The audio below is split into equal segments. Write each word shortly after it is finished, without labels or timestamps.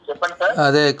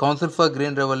అదే council for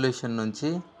green revolution నుంచి.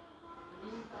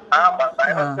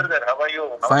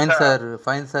 Fine sir,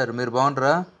 fine sir, మీరు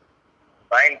బాగుంటారా?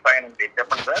 ఫైన్ అండి,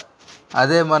 చెప్పండి సార్.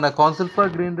 అదే మన council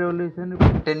for green revolution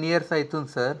 10 years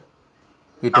అవుతుంది సార్.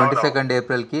 ఈ 22nd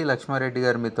Aprilకి లక్ష్మారెడ్డి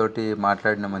గారు మీతోటి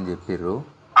మాట్లాడినామని చెప్పారు.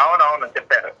 అవునవును,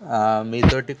 చెప్పారు.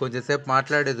 మీతోటి కొంచెంసేపు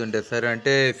మాట్లాడేది ఉండే సార్.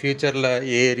 అంటే ఫ్యూచర్లో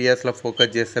ఏ ఏరియాస్లో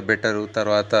ఫోకస్ చేస్తే బెటరు,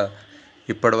 తర్వాత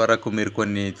ఇప్పటి వరకు మీరు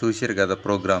కొన్ని చూసారు కదా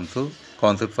ప్రోగ్రామ్స్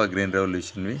కౌన్సిల్ ఫర్ గ్రీన్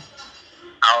రెవల్యూషన్వి.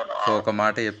 సో ఒక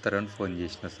మాట చెప్తారని ఫోన్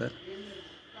చేసిన సార్.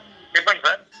 చెప్పండి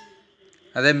సార్.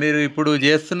 అదే మీరు ఇప్పుడు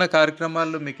చేస్తున్న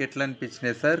కార్యక్రమాలు మీకు ఎట్లా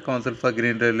అనిపించినాయి sir? Council for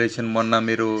green revolution మొన్న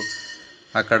మీరు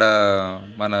అక్కడ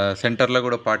మన సెంటర్లో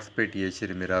కూడా పార్టిసిపేట్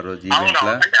చేసిరు మీరు ఆ రోజు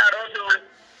ఈవెంట్లో. ఆ రోజు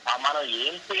మనం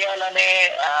ఏం చేయాలనే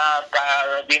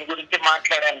దీని గురించి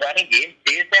మాట్లాడాం, కానీ ఏం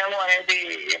చేసాము అనేది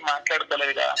ఏం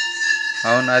మాట్లాడుకోలేదు కదా.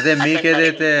 అవును, అదే మీకు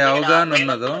ఏదైతే అవగాహన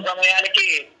ఉన్నదో సమయానికి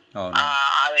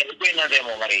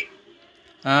అయిపోయినదేమో మరి.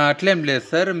 అట్లేం లేదు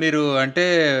సార్. మీరు అంటే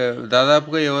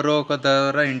దాదాపుగా ఎవరో ఒక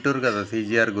ద్వారా వింటారు కదా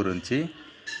సిజిఆర్ గురించి,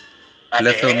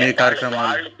 ప్లస్ మీ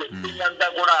కార్యక్రమాలు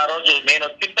కూడా. ఆ రోజు నేను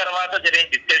వచ్చిన తర్వాత జరిగిన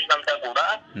డిస్కషన్ అంతా కూడా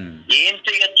ఏం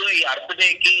చేయొచ్చు ఈ అర్త్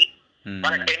డేకి,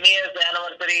 మన 10 years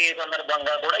anniversary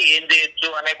సందర్భంగా కూడా ఏం చేయొచ్చు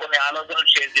అనే కొన్ని ఆలోచనలు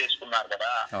షేర్ చేసుకున్నారు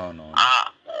కదా.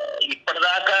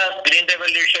 ఇప్పటిదాకా గ్రీన్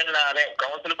రెవల్యూషన్, అదే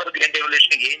కౌన్సిల్ ఫర్ గ్రీన్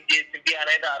రెవల్యూషన్ ఏం చేసింది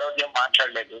అనేది ఆ రోజు ఏం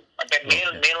మాట్లాడలేదు. అంటే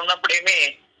నేనున్నప్పుడు ఏమీ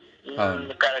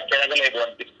జరగలేదు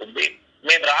అనిపిస్తుంది.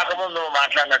 మేము రాకముందు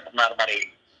మాట్లాడినట్టున్నారు మరి.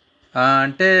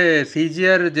 అంటే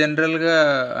సిజిఆర్ జనరల్గా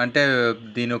అంటే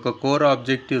దీని ఒక కోర్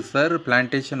ఆబ్జెక్టివ్ సార్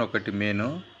ప్లాంటేషన్ ఒకటి మెయిన్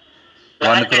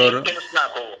 1 crore,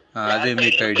 అదే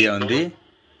మీకు ఐడియా ఉంది.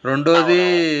 రెండోది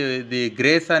ఇది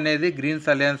గ్రేస్ అనేది greens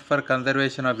alliance for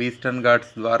conservation of eastern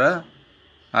Ghats ద్వారా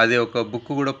అది ఒక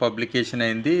బుక్ కూడా పబ్లికేషన్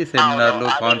అయింది, సెమినార్లు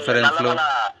కాన్ఫరెన్స్లు,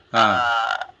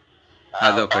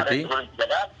 అదొకటి.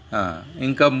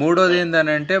 ఇంకా మూడోది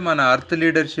ఏంటంటే మన అర్త్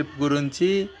లీడర్షిప్ గురించి,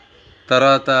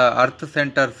 తర్వాత అర్త్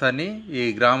సెంటర్స్ అని ఈ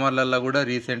గ్రామాలలో కూడా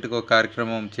రీసెంట్గా ఒక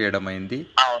కార్యక్రమం చేయడం అయింది,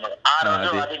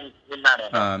 అది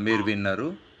మీరు విన్నారు.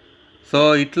 సో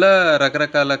ఇట్లా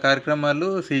రకరకాల కార్యక్రమాలు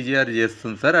సిజిఆర్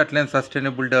చేస్తుంది సార్. అట్లనే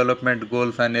సస్టైనబుల్ డెవలప్మెంట్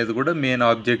గోల్స్ అనేది కూడా మెయిన్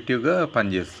ఆబ్జెక్టివ్గా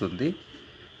పనిచేస్తుంది.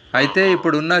 అయితే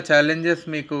ఇప్పుడున్న ఛాలెంజెస్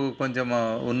మీకు కొంచెం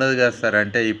ఉన్నది కదా సార్.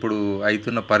 అంటే ఇప్పుడు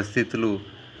అవుతున్న పరిస్థితులు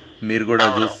మీరు కూడా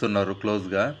చూస్తున్నారు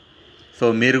క్లోజ్గా. సో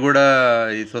మీరు కూడా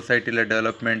ఈ సొసైటీల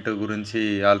డెవలప్మెంట్ గురించి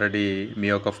ఆల్రెడీ మీ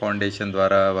యొక్క ఫౌండేషన్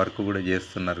ద్వారా వర్క్ కూడా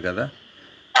చేస్తున్నారు కదా.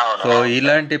 సో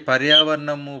ఇలాంటి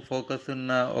పర్యావరణము ఫోకస్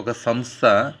ఉన్న ఒక సంస్థ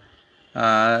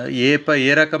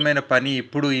ఏ రకమైన పని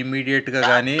ఇప్పుడు ఇమ్మీడియట్గా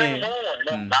కానీ నేను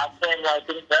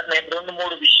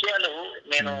 2-3 విషయాలు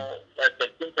నేను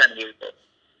చర్చించాను వీరితో.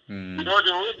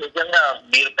 ఈరోజు నిజంగా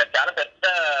మీరు చాలా పెద్ద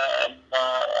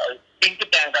థింక్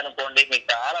ట్యాంక్ అనుకోండి, మీరు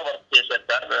చాలా వర్క్ చేశారు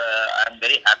sir. I'm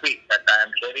very happy that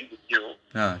I'm sharing with you.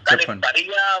 కానీ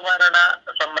పర్యావరణ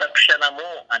సంరక్షణము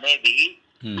అనేది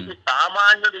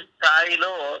సామాన్యుడి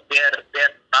స్థాయిలో they are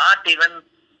not even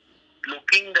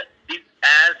looking this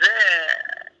as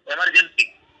emergency.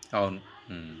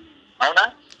 అవునా?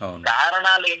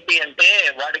 కారణాలు ఏంటి అంటే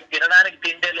వాడికి తినడానికి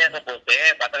తిండే లేకపోతే,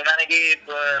 బతకడానికి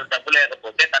డబ్బు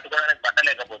లేకపోతే, కట్టుకోవడానికి బట్ట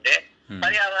లేకపోతే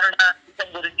పర్యావరణ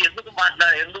గురించి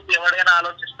ఎందుకు ఎవరైనా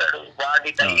ఆలోచిస్తాడు? వాడి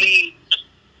డైలీ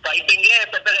ఫైటింగే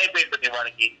పెద్దగా అయిపోయింటుంది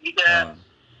వాడికి. ఇక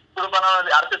ఇప్పుడు మనం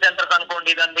అర్త్ సెంటర్స్ అనుకోండి,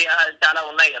 ఇదండి చాలా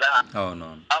ఉన్నాయి కదా.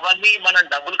 అవన్నీ మనం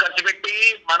డబ్బులు ఖర్చు పెట్టి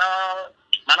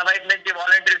మన వైపు నుంచి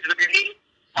వాలంటీర్స్ పెట్టి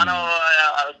మనం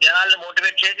జనాల్ని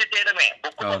మోటివేట్ చేసి చేయడమే.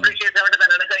 బుక్ పబ్లిష్ చేసామంటే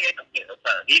దాని వెనక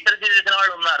రీసెర్చ్ చేసిన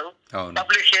వాళ్ళు ఉన్నారు,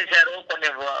 పబ్లిష్ చేశారు. కొన్ని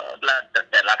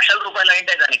లక్షల రూపాయలు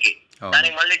అయింటాయి దానికి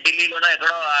మళ్ళీ ఢిల్లీలోనో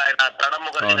ఎక్కడో ఆయన ప్రణబ్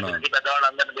ముఖర్జీ పెద్దవాళ్ళు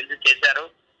అందరిని పిలిచి చేశారు.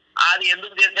 అది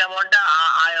ఎందుకు చేశాము అంటే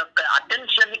ఆ యొక్క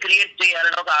అటెన్షన్ ని క్రియేట్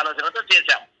చేయాలని ఒక ఆలోచనతో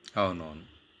చేశాము.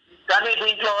 కానీ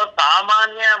దీంట్లో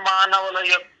సామాన్య మానవుల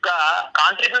యొక్క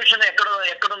కాంట్రిబ్యూషన్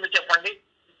ఎక్కడుంది చెప్పండి?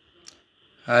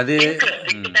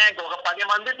 ఒక 10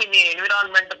 మంది దీన్ని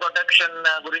ఎన్విరాన్మెంట్ ప్రొటెక్షన్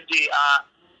గురించి,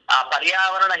 ఆ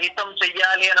పర్యావరణ హితం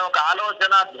చెయ్యాలి అనే ఒక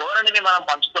ఆలోచన ధోరణిని మనం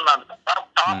పంచుతున్నాం తప్ప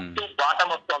టాప్ టు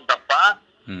బాటమ్ వస్తాం తప్ప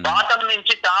బాటమ్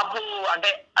నుంచి టాప్ అంటే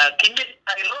కింది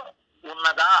స్థాయిలో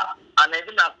ఉన్నదా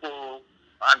అనేది నాకు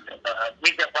అంటే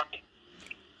మీకు చెప్పండి.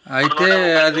 అయితే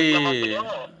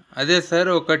అదే సార్,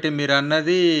 ఒకటి మీరు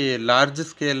అన్నది లార్జ్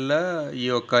స్కేల్లో ఈ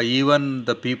యొక్క even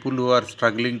the people who are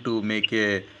struggling to make a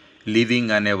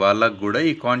living అనే వాళ్ళకు కూడా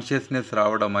ఈ కాన్షియస్నెస్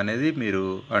రావడం అనేది మీరు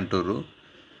అంటారు.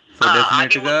 సో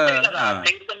డెఫినెట్గా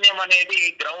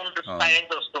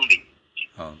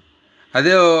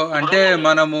అదే అంటే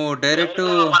మనము డైరెక్ట్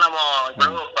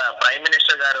ప్రైమ్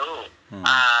మినిస్టర్ గారు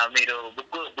మీరు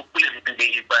బుక్కులు ఇవ్వండి,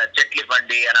 చెట్లు ఇవ్వండి,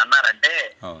 బాగుంటుంది అని అన్నారంటే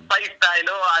పై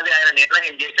స్థాయిలో అది ఆయన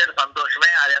నిర్ణయం చేసేది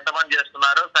సంతోషమే. అది ఎంతమంది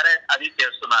చేస్తున్నారు సరే, అది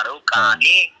చేస్తున్నారు.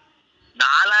 కానీ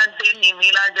నాలాంటి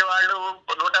మీలాంటి వాళ్ళు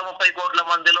 130 కోట్ల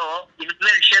మందిలో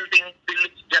ఇన్ఫ్లుయెన్షియల్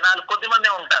జనాలు కొద్ది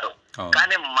మందే ఉంటారు.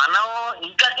 కానీ మనం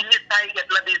ఇంకా కింది స్థాయికి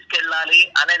ఎట్లా తీసుకెళ్ళాలి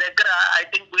అనే దగ్గర ఐ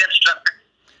థింక్ వీఆర్ స్ట్రక్.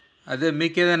 అదే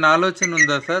మీకు ఏదైనా ఆలోచన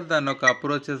ఉందా సార్ దాని ఒక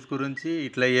అప్రోచెస్ గురించి?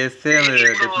 ఇట్లా చేస్తే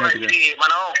డెఫినెట్గా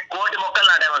మనం 1,00,00,000 మొక్కలు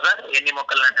నాటామా సార్? ఎన్ని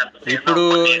మొక్కలు నాటాము ఇప్పుడు?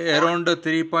 అరౌండ్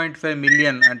 3.5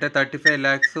 మిలియన్ అంటే 35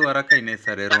 lakhs వరకు అయినాయి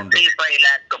సార్. అరౌండ్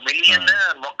 35 మిలియన్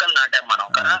మొక్కలు నాటాం మనం.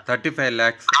 35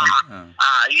 lakhs.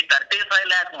 ఈ 35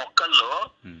 lakh మొక్కల్లో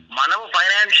మనం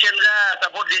ఫైనాన్షియల్ గా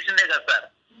సపోర్ట్ చేసిందే కదా సార్.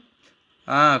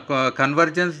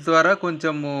 కన్వర్జెన్స్ ద్వారా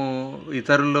కొంచెము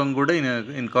ఇతరులను కూడా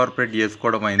ఇన్కార్పొరేట్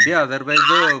చేసుకోవడం అయింది. అదర్వైజ్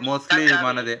మోస్ట్లీ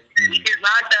మనదే. It is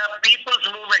not people's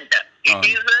movement, it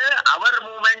is our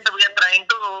movement. We are trying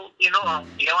to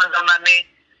ఏమంటాం దాన్ని,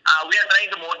 we are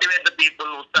trying to motivate the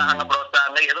people. ఉత్సాహంగా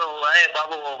ప్రోత్సాహంగా ఏదో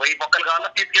బాబు 1000 మొక్కలు కావాలా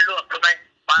తీసుకెళ్ళు, అక్కడ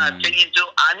చెయ్యించు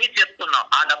అని చెప్తున్నాం.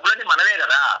 ఆ డబ్బులన్నీ మనమే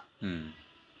కదా.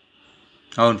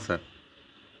 అవును సార్.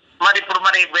 మరి ఇప్పుడు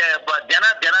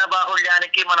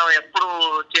జనబాహుళ్యానికి మనం ఎప్పుడు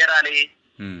చేరాలి?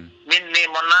 నేను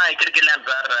మొన్న ఇక్కడికి వెళ్ళాను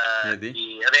సార్,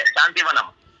 అదే శాంతివనం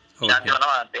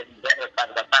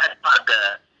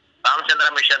రామచంద్ర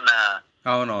మిషన్.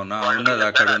 అవునవును,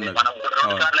 అక్కడ మనం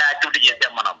 2 సార్లు యాక్టివిటీ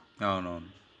చేసాం మనం. అవునవును.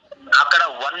 అక్కడ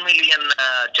 1 million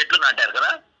చెట్లు నాటారు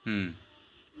కదా.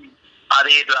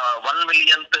 అది ఇట్లా 1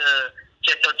 millionth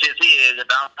చెట్టు వచ్చేసి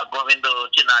రామ్ గోవింద్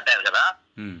వచ్చి నాటారు కదా.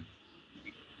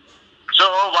 సో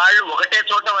వాళ్ళు ఒకటే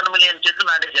చోట 1 million చెట్లు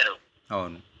నాటేశారు.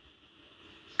 అవును.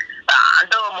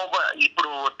 అంటే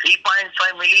ఇప్పుడు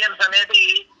 3.5 million అనేది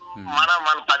మన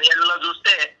 10 ఏళ్లలో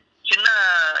చూస్తే చిన్న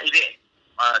ఇదే,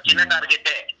 చిన్న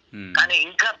టార్గెటే. కానీ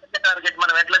ఇంకా పెద్ద టార్గెట్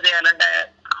మనం ఎట్లా చేయాలంటే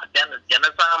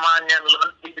జనసామాన్యంలో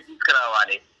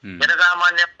తీసుకురావాలి.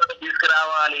 జనసామాన్యంలో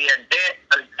తీసుకురావాలి అంటే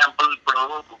ఫర్ ఎగ్జాంపుల్ ఇప్పుడు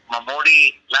మోడీ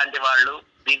లాంటి వాళ్ళు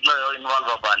దీంట్లో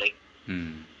ఇన్వాల్వ్ అవ్వాలి.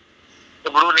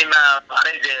 ఇప్పుడు నిన్న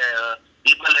అరే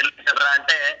దీపాలు వెళ్ళిపోతారా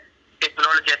అంటే చెప్పిన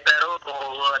వాళ్ళు చెప్పారు,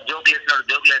 జోకులు వేసిన వాళ్ళు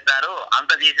జోకులు వేస్తారు.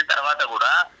 అంత చేసిన తర్వాత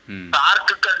కూడా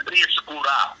సార్క్ కంట్రీస్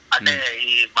కూడా అంటే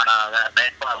ఈ మన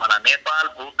నేపాల్,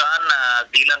 భూటాన్,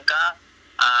 శ్రీలంక,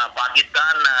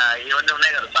 పాకిస్తాన్ ఇవన్నీ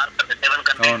ఉన్నాయి కదా సార్క్ 7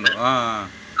 కంట్రీస్.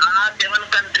 ఆ 7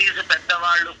 కంట్రీస్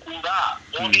పెద్దవాళ్ళు కూడా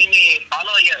మోడీని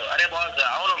ఫాలో అయ్యారు. అరే బాస్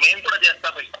అవును మేము కూడా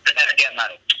చేస్తాం సొలిడారిటీ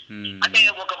అన్నారు. అంటే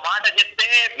ఒక మాట చెప్తే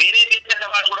వేరే దేశాల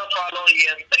వాళ్ళు కూడా ఫాలో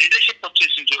అయ్యేంత లీడర్షిప్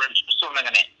వచ్చేసింది చూడండి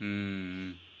చూస్తుండగానే.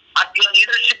 అట్లా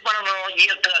లీడర్షిప్ మనం ఈ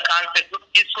యొక్క కాన్సెప్ట్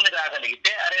తీసుకుని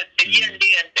రాగలిగితే అరే చెయ్యండి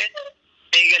అంటే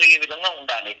చేయగలిగే విధంగా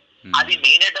ఉండాలి. అది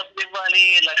నేనే డబ్బు ఇవ్వాలి,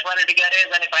 లక్ష్మారెడ్డి గారే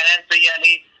దాన్ని ఫైనాన్స్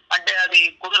చెయ్యాలి అంటే అది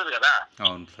కుదరదు కదా.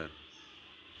 అవును సార్.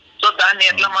 సో దాన్ని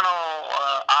ఎట్లా మనం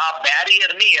ఆ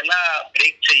బ్యారియర్ ని ఎలా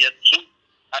బ్రేక్ చేయొచ్చు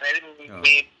అనేది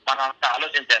మనం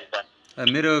ఆలోచించాలి సార్.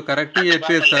 మీరు కరెక్ట్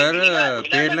చెప్పారు సార్.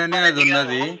 పేర్లోనే అది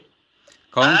ఉన్నది.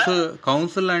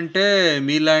 కౌన్సిల్ అంటే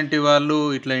మీలాంటి వాళ్ళు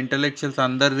ఇట్లా ఇంటలెక్చువల్స్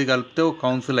అందరిది కలిపితే ఒక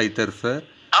కౌన్సిల్ అవుతారు sir.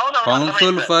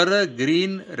 Council for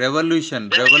green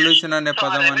revolution అనే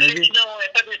పదం అనేది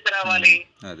ఎట్లా తీసుకురావాలి.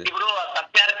 ఇప్పుడు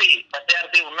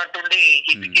సత్యార్థి ఉన్నట్టుండి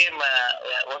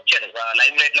వచ్చాడు,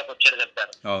 లైమ్ లైట్ లోకి వచ్చాడు కదా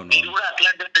సార్. మీరు కూడా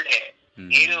అట్లాంటి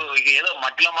మీరు ఏదో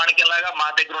మట్టిలో మాణిక్యంలాగా మా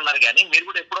దగ్గర ఉన్నారు, కానీ మీరు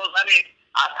కూడా ఎప్పుడోసారి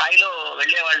ఆ స్థాయిలో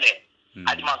వెళ్లేవాళ్లే.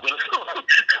 అది మాకు తెలుసు,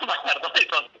 మాకు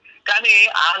అర్థమైపోతుంది. కానీ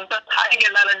అంత స్థాయికి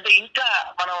వెళ్ళాలంటే ఇంకా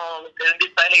మనం క్రింది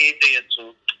స్థాయిలో ఏం చేయొచ్చు.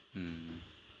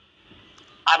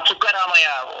 ఆ చుక్కరామయ్య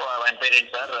ఆయన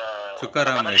పేరేంటి సార్?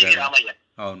 రామయ్య.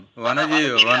 అవును,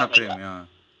 వనప్రేమి.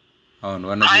 అవును,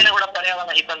 ఆయన కూడా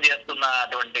పర్యావరణ హితం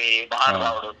చేస్తున్నటువంటి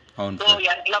మహానుభావుడు. సో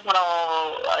ఎట్లా మనం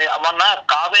మొన్న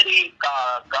Kaveri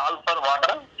call for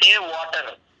water, save water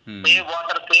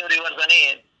save reverse అని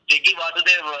జగ్గి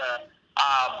వాసుదేవ్ ఆ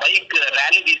బైక్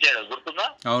ర్యాలీ తీసాడు, గుర్తుందా?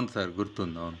 అవును సార్,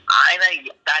 గుర్తుంది. అవును. ఆయన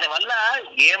దాని వల్ల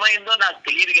ఏమైందో నాకు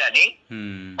తెలియదు కానీ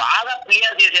బాగా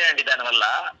క్లియర్ చేసాడండి దాని వల్ల.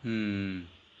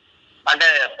 అంటే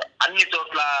అన్ని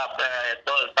చోట్ల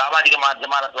సామాజిక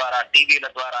మాధ్యమాల ద్వారా, టీవీల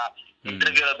ద్వారా,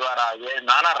 ఇంటర్వ్యూల ద్వారా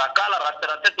నానా రకాల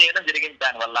రచ్చ చేయడం జరిగింది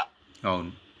దాని వల్ల.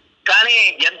 అవును. కానీ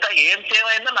ఏం సేవ్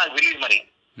అయిందో నాకు తెలియదు. మరి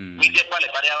మీరు చెప్పాలి,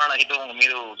 పర్యావరణ హితం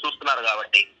మీరు చూస్తున్నారు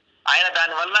కాబట్టి. ఆయన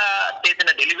దాని వల్ల చేసిన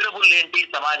డెలివరబుల్ ఏంటి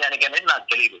సమాజానికి అనేది నాకు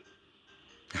తెలియదు.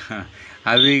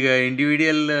 అవి ఇక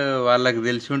ఇండివిజువల్ వాళ్ళకి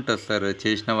తెలిసి ఉంటుంది సార్,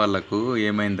 చేసిన వాళ్ళకు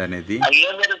ఏమైంది అనేది.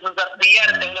 ఏం తెలుస్తుంది సార్,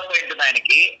 పిఆర్ డెవలప్ అయింటుంది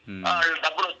ఆయనకి,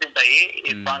 డబ్బులు వస్తుంటాయి,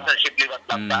 స్పాన్సర్షిప్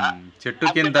చెట్టు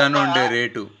కింద ఉండే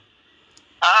రేటు.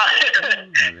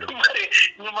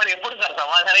 మరి ఎప్పుడు సార్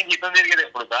సమాజానికి హితం జరిగేది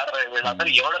ఎప్పుడు సార్? వీళ్ళందరూ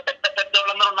ఎవరో పెద్ద పెద్ద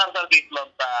వాళ్ళందరూ ఉన్నారు సార్ దీంట్లో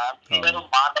అంతా, అందరూ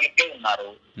మాటలకే ఉన్నారు.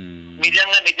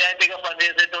 నిజంగా నిజాయితీగా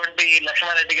పనిచేసేటువంటి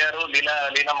లక్ష్మారెడ్డి గారు,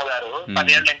 లీలమ్మ గారు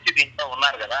 10 ఏళ్ల నుంచి దీంట్లో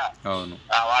ఉన్నారు కదా,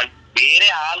 వాళ్ళు వేరే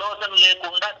ఆలోచన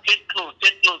లేకుండా చెట్లు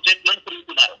చెట్లు చెట్లు అని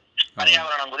తిరుగుతున్నారు,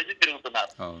 పర్యావరణం గురించి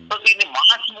తిరుగుతున్నారు. సో దీన్ని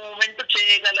మాస్ మూవ్మెంట్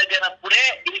చేయగలిగినప్పుడే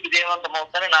ఇది విజయవంతం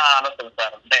అవుతుందని నా ఆలోచన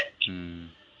సార్. అంటే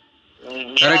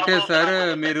కరెక్టే సార్,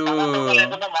 మీరు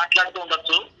మాట్లాడుతూ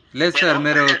ఉండొచ్చు. లేదు సార్,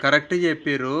 మీరు కరెక్ట్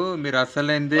చెప్పారు. మీరు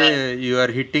అసలైందే you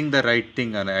are hitting the right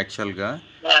thing అని యాక్చువల్గా.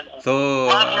 సో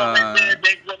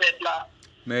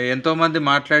ఎంతో మంది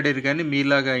మాట్లాడారు కానీ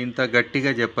మీలాగా ఇంత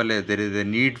గట్టిగా చెప్పలేదు. There is a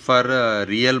need for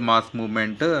real mass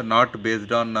movement, not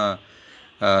based on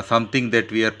something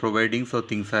that we are providing so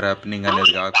things are happening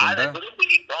అనేది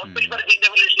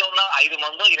కాకుండా 5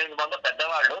 మందో 8 మందో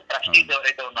పెద్దవాళ్ళు ట్రస్టీస్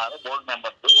ఎవరైతే ఉన్నారో, బోర్డు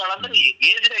మెంబర్స్, వాళ్ళందరూ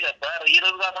ఏజ్డే కదా సార్. ఈ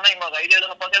రోజు కాకుండా ఇంకొక 5 ఏళ్ళ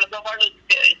 10 ఏళ్లతో వాళ్ళు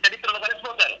చరిత్రలో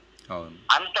కలిసిపోతారు.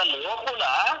 అంత లోపల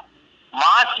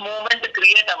మాస్ మూవ్మెంట్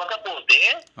క్రియేట్ అవ్వకపోతే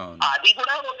అది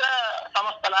కూడా ఒక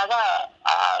సంస్థ లాగా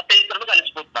చరిత్రలో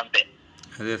కలిసిపోతుంది అంతే.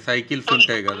 అదే సైకిల్స్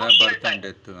ఉంటాయి కదా, బర్త్ అండ్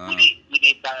డెత్. ఇది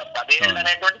 10 ఏళ్ళు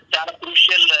అనేటువంటి చాలా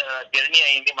క్రూషియల్ జర్నీ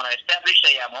అయింది. మనం ఎస్టాబ్లిష్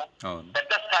అయ్యాము,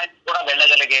 పెద్ద స్థాయికి కూడా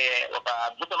వెళ్ళగలిగే ఒక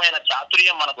అద్భుతమైన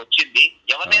చాతుర్యం మనకు వచ్చింది,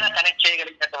 ఎవరినైనా కనెక్ట్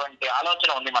చేయగలిగినటువంటి ఆలోచన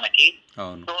ఉంది మనకి.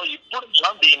 సో ఇప్పుడు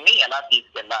మనం దీన్ని ఎలా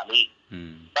తీసుకెళ్ళాలి?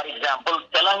 ఫర్ ఎగ్జాంపుల్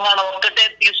తెలంగాణ ఒక్కటే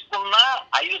తీసుకున్న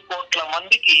 5 కోట్ల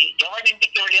మందికి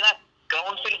ఎవరింటికి వెళ్ళినా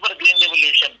కౌన్సిల్ ఫర్ గ్రీన్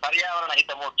రెవల్యూషన్, పర్యావరణ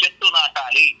హితము, చెట్టు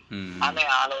నాటాలి అనే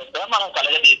ఆలోచన మనం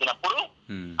కలగజేసినప్పుడు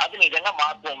అది నిజంగా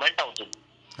మాస్ మూవ్మెంట్ అవుతుంది.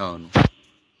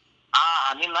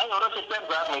 నిన్న ఎవరో చెప్పారు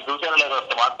సార్, మీరు చూసారో లేదో,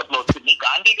 వాట్సాప్ లో వచ్చింది.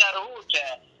 గాంధీ గారు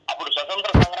అప్పుడు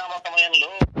స్వతంత్ర సంగ్రామ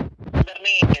సమయంలో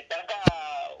అందరినీ తెరక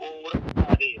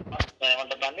అది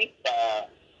ఏమంటారు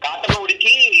కాటలో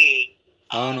ఉడికి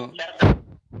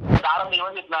దారం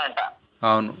తీయమని చెప్పినాడంట.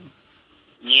 అవును,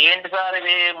 ఏంటి సార్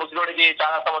ఇది ముసలిడికి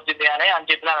చాలా వచ్చింది అని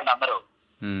చెప్పినారంట అందరూ.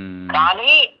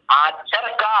 కానీ ఆ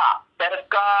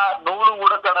చెరక నూలు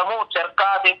ఉడకడము, చెరక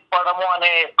తిప్పడము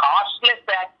అనే కాస్ట్లెస్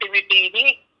యాక్టివిటీని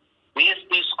బేస్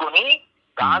తీసుకుని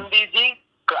గాంధీజీ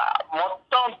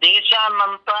మొత్తం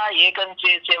దేశాన్నంతా ఏకం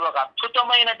చేసే ఒక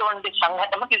అద్భుతమైనటువంటి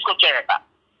సంఘటన తీసుకొచ్చాడట.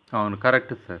 అవును,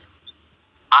 కరెక్ట్ సార్.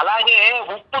 అలాగే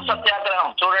ఉప్పు సత్యాగ్రహం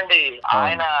చూడండి,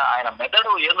 ఆయన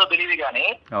మెదడు ఏదో తెలియదు కానీ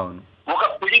ఒక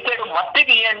పిడికెడు మట్టి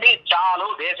తీయండి చాలు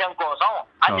దేశం కోసం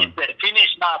అని చెప్పాడు.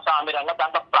 ఫినిష్ నా సామిరంగా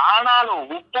దాంట్లో ప్రాణాలు,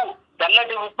 ఉప్పు,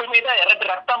 తెల్లటి ఉప్పు మీద ఎర్రటి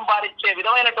రక్తం పారిచ్చే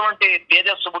విధమైనటువంటి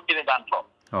తేజస్సు పుట్టింది దాంట్లో.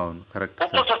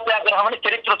 ఉప్పు సత్యాగ్రహం అని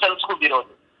చరిత్ర తెలుసుకుంది ఈ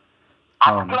రోజు.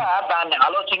 అట్లా దాన్ని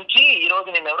ఆలోచించి ఈ రోజు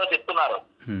నేను ఎవరో చెప్తున్నారు,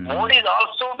 Modi is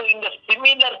also doing the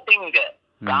similar thing.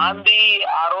 Gandhi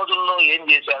ఆ రోజుల్లో ఏం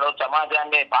చేశాడో,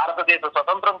 సమాజాన్ని భారతదేశ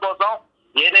స్వతంత్రం కోసం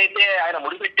ఏదైతే ఆయన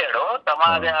ముడిపెట్టాడో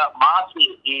సమాజ మాస్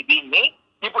దీన్ని,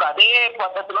 ఇప్పుడు అదే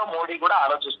పద్ధతిలో మోడీ కూడా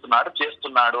ఆలోచిస్తున్నాడు,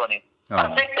 చేస్తున్నాడు అని.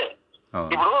 పర్ఫెక్ట్.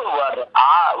 ఇప్పుడు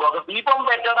ఒక దీపం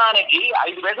పెట్టడానికి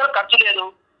 5 పైసలు ఖర్చు లేదు.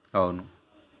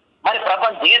 మరి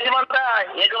దేశమంతా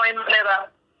ఏకమైంది లేదా?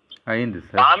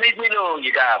 స్వామీజీలు,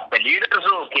 ఇక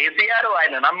లీడర్స్, కేసీఆర్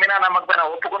ఆయన నమ్మినా నమ్మకపోయినా,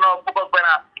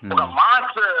 ఒప్పుకోకపోయినా ఒక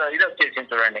మాస్ ఇది వచ్చేసింది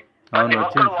చూడండి.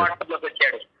 వాట్సాప్ లో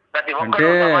పెట్టాడు. అంటే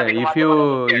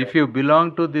if you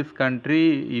belong to this country,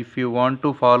 if you want to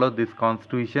follow this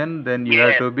constitution, then you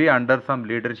have to be under some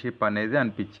leadership అనేది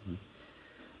అనిపించింది.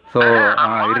 సో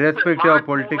ఇర్రెస్పెక్టివ్ ఆఫ్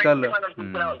పొలిటికల్,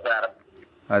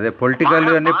 అదే పొలిటికల్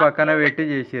అన్ని పక్కన పెట్టి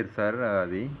చేసారు సార్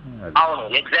అది. అవును,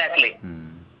 ఎగ్జాక్ట్లీ.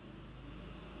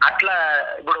 అట్లా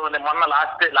ఇప్పుడు మొన్న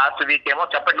లాస్ట్ వీక్ ఏమో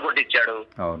చప్పట్లు కొట్టించాడు.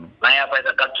 నయా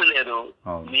పైసా ఖర్చు లేదు,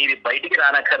 మీరు బయటికి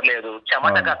రానక్కర్లేదు,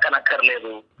 చెమట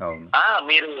కక్కనక్కర్లేదు,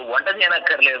 మీరు వంట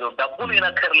చేయనక్కర్లేదు, డబ్బులు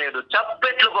తినక్కర్లేదు,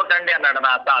 చప్పట్లు కొట్టండి అన్నాడు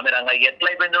నా సామిరంగా.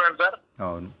 ఎట్లయిపోయింది చూడండి సార్.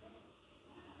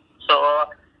 సో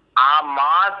ఆ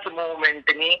మాస్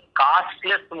మూవ్మెంట్ ని,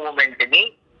 కాస్ట్లెస్ మూవ్మెంట్ ని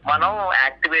మనం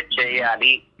యాక్టివేట్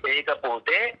చేయాలి.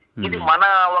 చేయకపోతే ఇది మన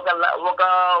ఒక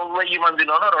 1000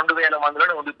 మందిలోనో 2000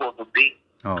 మందిలోనే ఉండిపోతుంది.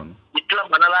 ఇట్లా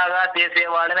మనలాగా చేసే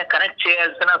వాళ్ళని కనెక్ట్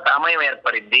చేయాల్సిన సమయం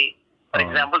ఏర్పడింది. ఫర్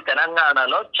ఎగ్జాంపుల్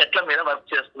తెలంగాణలో చెట్ల మీద వర్క్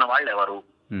చేస్తున్న వాళ్ళు ఎవరు,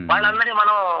 వాళ్ళందరినీ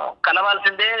మనం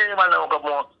కలవాల్సిందే. వాళ్ళు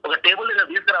ఒక టేబుల్ మీద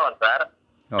తీసుకురావాలి సార్.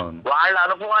 వాళ్ళ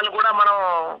అనుభవాలు కూడా మనం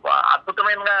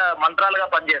అద్భుతమైన మంత్రాలుగా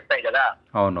పనిచేస్తాయి కదా.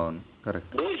 అవునవును,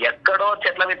 కరెక్ట్. ఎక్కడో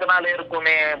చెట్ల విత్తనాలు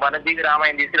ఏరుకునే వనజీవి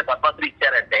రామాయణ తీసిన పద్మశ్రీ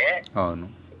ఇచ్చారంటే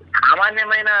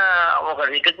సామాన్యమైన ఒక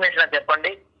రికగ్నిషన్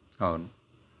చెప్పండి.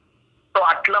 సో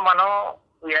అట్లా మనం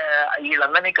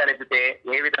వీళ్ళందరినీ కలిపితే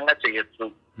ఏ విధంగా చేయొచ్చు,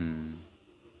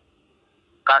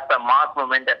 కాస్త మాస్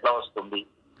మూమెంట్ ఎట్లా వస్తుంది?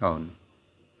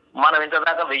 మనం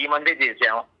ఇంతదాకా 1000 మంది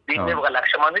చేసాం, దీన్ని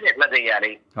 1,00,000 మందిని ఎట్లా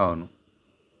చేయాలి?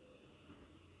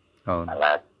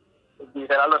 అలా ఈ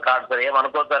తరాల్లో కాదు సార్,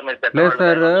 ఏమనుకో సార్ మీరు లేదు సార్,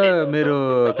 పెద్దవాళ్ళు. మీరు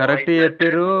కరెక్ట్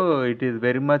చెప్పారు. It is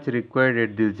very much required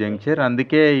at this juncture.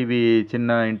 అందుకే ఇవి చిన్న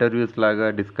ఇంటర్వ్యూస్ లాగా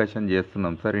డిస్కషన్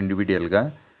చేస్తున్నాం సార్ ఇండివిజువల్గా.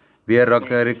 వీఆర్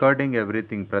రికార్డింగ్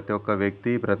ఎవ్రీథింగ్, ప్రతి ఒక్క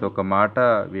వ్యక్తి ప్రతి ఒక్క మాట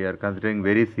we are considering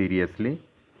very seriously.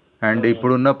 And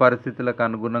ఇప్పుడున్న పరిస్థితులకు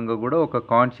అనుగుణంగా కూడా ఒక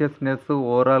కాన్షియస్నెస్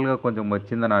ఓవరాల్గా కొంచెం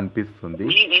వచ్చిందని అనిపిస్తుంది.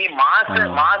 ఈ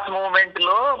మాస్ మూవ్మెంట్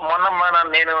లో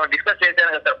నేను డిస్కస్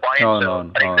చేశాను కదా sir points.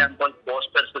 For example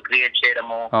posters create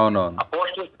చేయడము, ఆ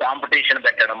పోస్టర్స్ కాంపిటీషన్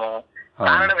పెట్టడము.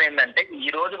 కారణం ఏంటంటే ఈ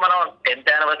రోజు మనం 10th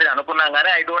యానివర్సరీ అనుకున్నాం కానీ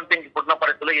ఐ డోంట్ థింక్ ఇప్పుడున్న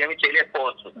పరిస్థితుల్లో ఏమీ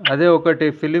చేయలేకపోవచ్చు. అదే ఒకటి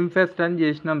ఫిలిం ఫెస్ట్ అని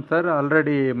చేసినాం సార్,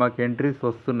 ఆల్రెడీ మాకు ఎంట్రీస్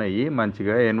వస్తున్నాయి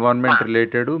మంచిగా, ఎన్వైరన్మెంట్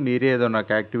రిలేటెడ్. మీరే ఏదో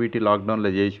నాకు యాక్టివిటీ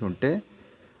లాక్డౌన్లో చేసి ఉంటే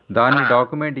దాన్ని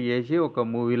డాక్యుమెంట్ చేసి ఒక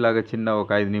మూవీ లాగా చిన్న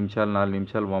ఒక 5 నిమిషాలు 4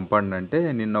 నిమిషాలు పంపండి అంటే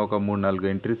నిన్న ఒక 3-4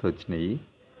 ఎంట్రీస్ వచ్చినాయి.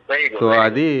 సో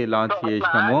అది లాంచ్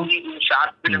చేసినాము.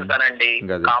 షార్ట్ ఫిల్మ్స్ అనండి,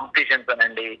 కాంపిటీషన్స్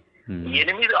అనండి,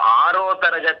 8-6వ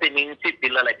తరగతి నుంచి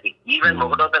పిల్లలకి, ఈవెన్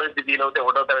 1వ తరగతి వీలవుతే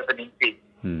 1వ తరగతి నుంచి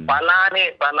పలానే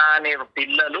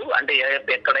పిల్లలు అంటే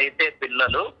ఎక్కడైతే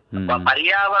పిల్లలు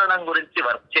పర్యావరణం గురించి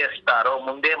వర్క్ చేస్తారో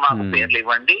ముందే మాకు పేర్లు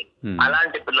ఇవ్వండి,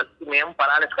 అలాంటి పిల్లలకి మేము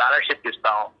పలాని స్కాలర్షిప్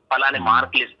ఇస్తాం, పలాని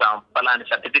మార్కులు ఇస్తాం, పలాని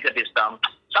సర్టిఫికెట్ ఇస్తాం,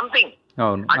 సంథింగ్.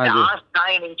 అంటే ఆ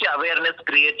స్థాయి నుంచి అవేర్నెస్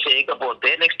క్రియేట్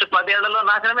చేయకపోతే నెక్స్ట్ 10 ఏళ్లలో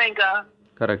నాశనమే. ఇంకా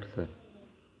కరెక్ట్ సార్,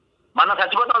 మనం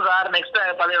చచ్చిపోతాం సార్, నెక్స్ట్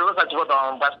 10 ఏళ్ళలో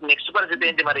చచ్చిపోతాం. ఫస్ట్ నెక్స్ట్ పరిస్థితి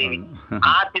ఏంటి మరి?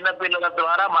 ఆ చిన్న పిల్లల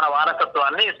ద్వారా మన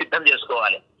వారసత్వాన్ని సిద్ధం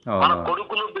చేసుకోవాలి. మన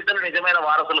కొడుకులు బిడ్డలు నిజమైన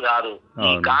వారసులు కాదు. ఈ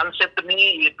కాన్సెప్ట్ ని,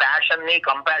 ఈ ప్యాషన్ ని,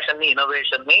 కంపాషన్ ని,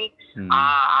 ఇన్నోవేషన్ ని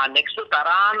ఆ నెక్స్ట్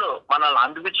తరాలు మనల్ని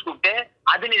అందిపించుకుంటే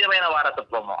అది నిజమైన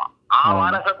వారసత్వము. ఆ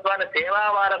వారసత్వాన్ని, సేవా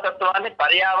వారసత్వాన్ని,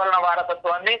 పర్యావరణ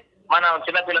వారసత్వాన్ని మనం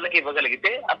చిన్నపిల్లలకి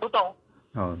ఇవ్వగలిగితే అద్భుతం.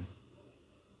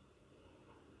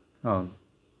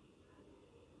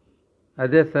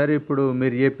 అదే సార్, ఇప్పుడు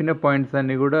మీరు చెప్పిన పాయింట్స్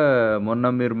అన్నీ కూడా మొన్న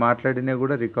మీరు మాట్లాడినా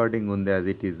కూడా రికార్డింగ్ ఉంది అది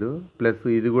ఇట్ ఈజ్. ప్లస్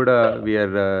ఇది కూడా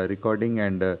వీఆర్ రికార్డింగ్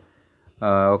అండ్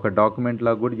ఒక డాక్యుమెంట్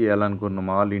లాగా కూడా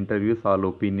చేయాలనుకున్నాం. ఆల్ ఇంటర్వ్యూస్, ఆల్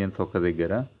ఒపీనియన్స్ ఒక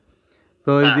దగ్గర.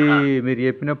 సో ఇది మీరు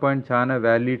చెప్పిన పాయింట్ చాలా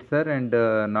valid sir. And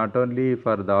not only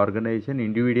for the organisation,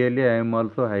 individually I'm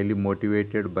also highly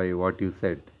motivated by what you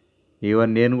said.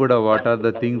 Even నేను కూడా what are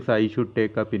the things I should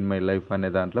take up in my life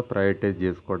అనే దాంట్లో ప్రయారిటైజ్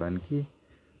చేసుకోవడానికి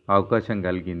అవకాశం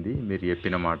కలిగింది మీరు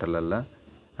చెప్పిన మాటలల్లో.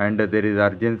 And there is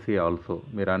urgency also.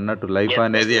 మీరు అన్నట్టు లైఫ్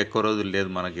అనేది ఎక్కువ రోజులు లేదు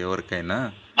మనకి ఎవరికైనా.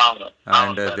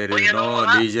 And there is no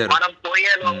leisure. మనం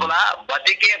పోయే లోపల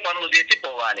బతికే పనులు చేసి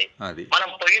పోవాలి. అది మనం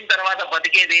పోయిన తర్వాత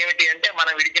బతికేది ఏమిటి అంటే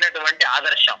మనం విడిచినటువంటి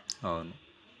ఆదర్శం. అవును.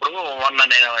 ఇప్పుడు మొన్న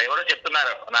నేను ఎవరో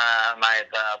చెప్తున్నారు, నా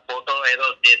యొక్క ఫోటో ఏదో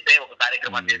చేస్తే, ఒక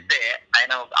కార్యక్రమం చేస్తే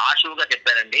ఆయన ఆశువుగా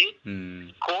చెప్పారండి,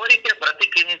 కోరిక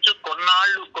బ్రతికించు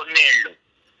కొన్నాళ్ళు కొన్నేళ్లు,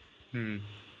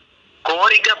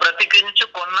 కోరిక బ్రతికించు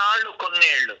కొన్నాళ్ళు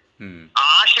కొన్నేళ్లు,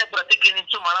 ఆశ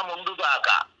బ్రతికించు మన ముందు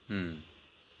దాకా,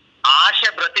 ఆశ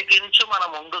బ్రతికించు మన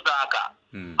ముందు దాకా,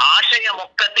 ఆశయ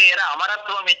మొక్కతేర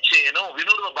అమరత్వం ఇచ్చేను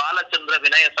వినురు బాలచంద్ర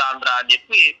వినయ సాంద్ర అని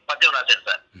చెప్పి పద్యం రాశారు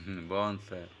సార్. బాగుంది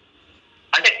సార్.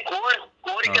 అంటే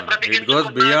కోరిక బ్రతికించు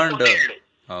కొన్నేళ్లు.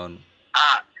 అవును.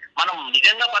 మనం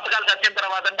నిజంగా బతకాల్సి వచ్చిన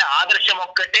తర్వాత అంటే ఆదర్శం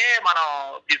ఒక్కటే మనం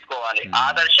తీసుకోవాలి.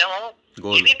 ఆదర్శము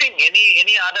ఎనీథింగ్,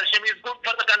 ఎనీ ఆదర్శం is good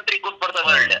for the country, good for the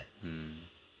world.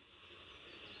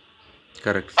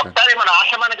 ఒకసారి మన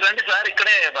ఆశ్రమానికి రండి సార్,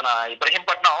 ఇక్కడే మన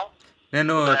ఇబ్రహీంపట్నం.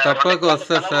 నేను తప్పక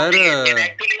వస్తా సార్.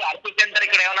 యాక్చువల్లీ ఆర్పి సెంటర్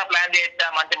ఇక్కడ ఏమైనా ప్లాన్ చేయొచ్చా,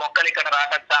 మంచి మొక్కలు ఇక్కడ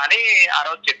రాకచ్చా అని ఆ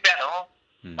రోజు చెప్పాను,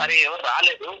 మరి ఎవరు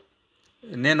రాలేదు.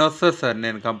 నేను వస్తా సార్,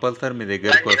 నేను కంపల్సరీ మీ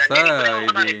దగ్గరకు వస్తా.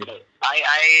 ఇది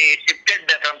I shifted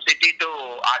from city to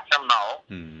ashram now.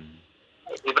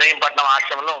 Ibrahimpatnam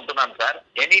ఆశ్రమంలో ఉంటున్నాను sir.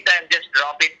 Any time just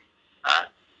drop in.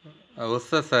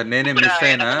 వస్తా సార్, నేనే మిస్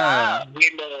అయినా.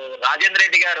 వీళ్ళు రాజేంద్ర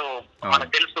రెడ్డి గారు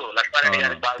మనకు తెలుసు, లక్ష్మారెడ్డి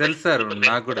గారు తెలుసు సార్,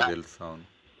 నాకు కూడా తెలుసు. అవును.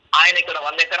 ఆయన ఇక్కడ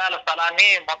 100 ఎకరాల స్థలాన్ని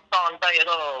మొత్తం అంతా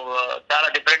ఏదో చాలా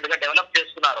డిఫరెంట్ గా డెవలప్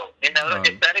చేస్తున్నారు. నిన్న ఎవరో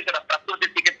చెప్పారు, ఇక్కడ ప్రకృతి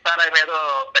చికిత్సాలయం ఏదో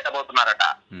పెట్టబోతున్నారట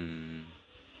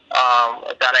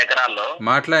చాలా ఎకరాల్లో.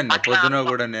 మాట్లాడిన పొద్దున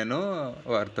కూడా నేను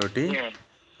వారితోటి.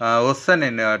 వస్తా,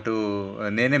 నేను అటు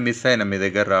నేనే మిస్ అయినా మీ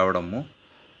దగ్గర రావడము.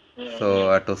 సో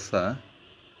అటు వస్తా.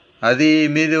 అది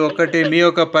మీది ఒకటి, మీ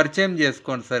యొక్క పరిచయం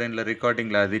చేసుకోండి సార్. ఇంట్లో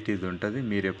రికార్డింగ్ లో అది ఇది ఉంటుంది,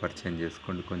 మీరే పరిచయం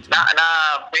చేసుకోండి కొంచెం. నా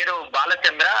పేరు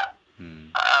Balachandra.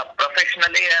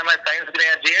 Professionally science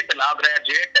graduate, law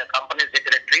graduate, company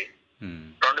secretary.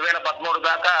 2013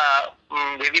 దాకా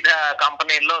వివిధ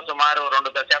కంపెనీల్లో సుమారు 2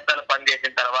 దశాబ్దాలు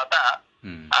పనిచేసిన తర్వాత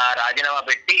రాజీనామా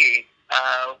పెట్టి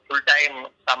ఫుల్ టైం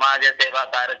సమాజ సేవా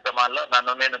కార్యక్రమాల్లో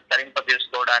నన్ను నేను తరింప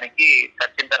తీసుకోవడానికి,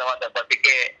 చచ్చిన తర్వాత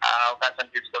బతికే అవకాశం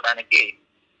తీసుకోవడానికి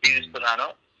జీవిస్తున్నాను.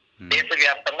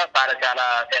 దేశవ్యాప్తంగా చాలా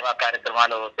సేవా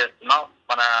కార్యక్రమాలు చేస్తున్నాం.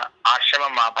 మన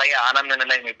ఆశ్రమం అభయ ఆనంద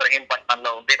నిలయం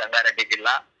ఇబ్రహీంపట్నంలో ఉంది, రంగారెడ్డి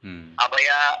జిల్లా. అభయ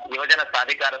యువజన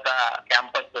సాధికారత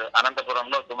క్యాంపస్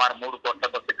అనంతపురంలో సుమారు 3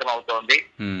 కోట్లతో సిద్ధమవుతోంది,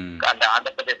 అంటే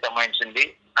ఆంధ్రప్రదేశ్ సంబంధించింది.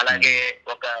 అలాగే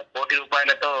 1 కోటి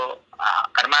రూపాయలతో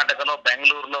కర్ణాటకలో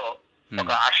బెంగళూరులో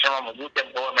ఒక ఆశ్రమం యూత్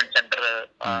ఎంపవర్మెంట్ సెంటర్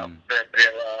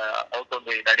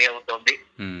అవుతుంది, రెడీ అవుతుంది.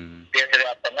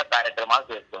 దేశవ్యాప్తంగా కార్యక్రమాలు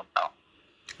చేస్తూ ఉంటాం.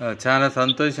 చాలా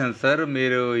సంతోషం సార్.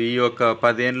 మీరు ఈ యొక్క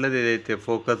 10 ఏళ్ళది ఏదైతే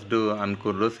ఫోకస్డ్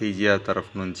అనుకున్నారో CGR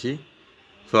తరఫు నుంచి,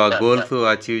 సో ఆ గోల్స్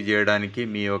అచీవ్ చేయడానికి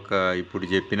మీ యొక్క ఇప్పుడు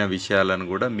చెప్పిన విషయాలను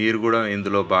కూడా మీరు కూడా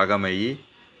ఇందులో భాగమయ్యి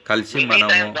కలిసి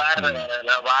మనము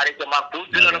వారికి మా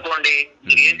పూర్తులు అనుకోండి.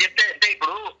 ఏం చెప్తే అంటే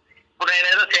ఇప్పుడు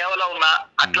నేనేదో సేవలో ఉన్నా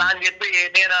అట్లా అని చెప్పి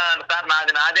నేను సార్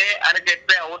నాదే అని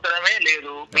చెప్పే అవసరమే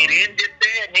లేదు. మీరు ఏం చెప్తే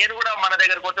నేను కూడా మన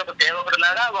దగ్గరకు వచ్చి ఒక సేవకుడు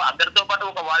లాగా అందరితో పాటు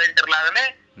ఒక వాలంటీర్ లాగానే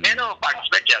నేను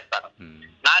పార్టిసిపేట్ చేస్తాను.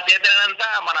 నా చేతనంతా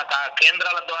మన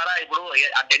కేంద్రాల ద్వారా ఇప్పుడు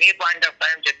at any point of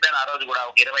time చెప్పాను ఆ రోజు కూడా,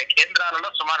 ఒక 20 కేంద్రాలలో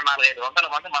సుమారు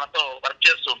 400-500 మంది మనతో వర్క్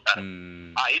చేస్తూ ఉంటారు.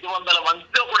 ఆ 500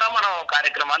 మందితో కూడా మనం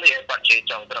కార్యక్రమాలు ఏర్పాటు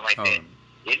చేయొచ్చు అవసరం అయితే.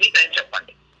 ఎనీ టైం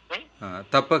చెప్పండి.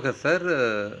 తప్పక సార్.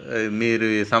 మీరు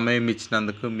సమయం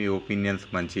ఇచ్చినందుకు, మీ ఒపీనియన్స్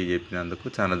మంచిగా చెప్పినందుకు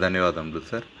చాలా ధన్యవాదములు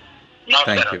sir.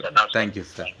 Thank you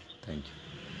sir. Thank you.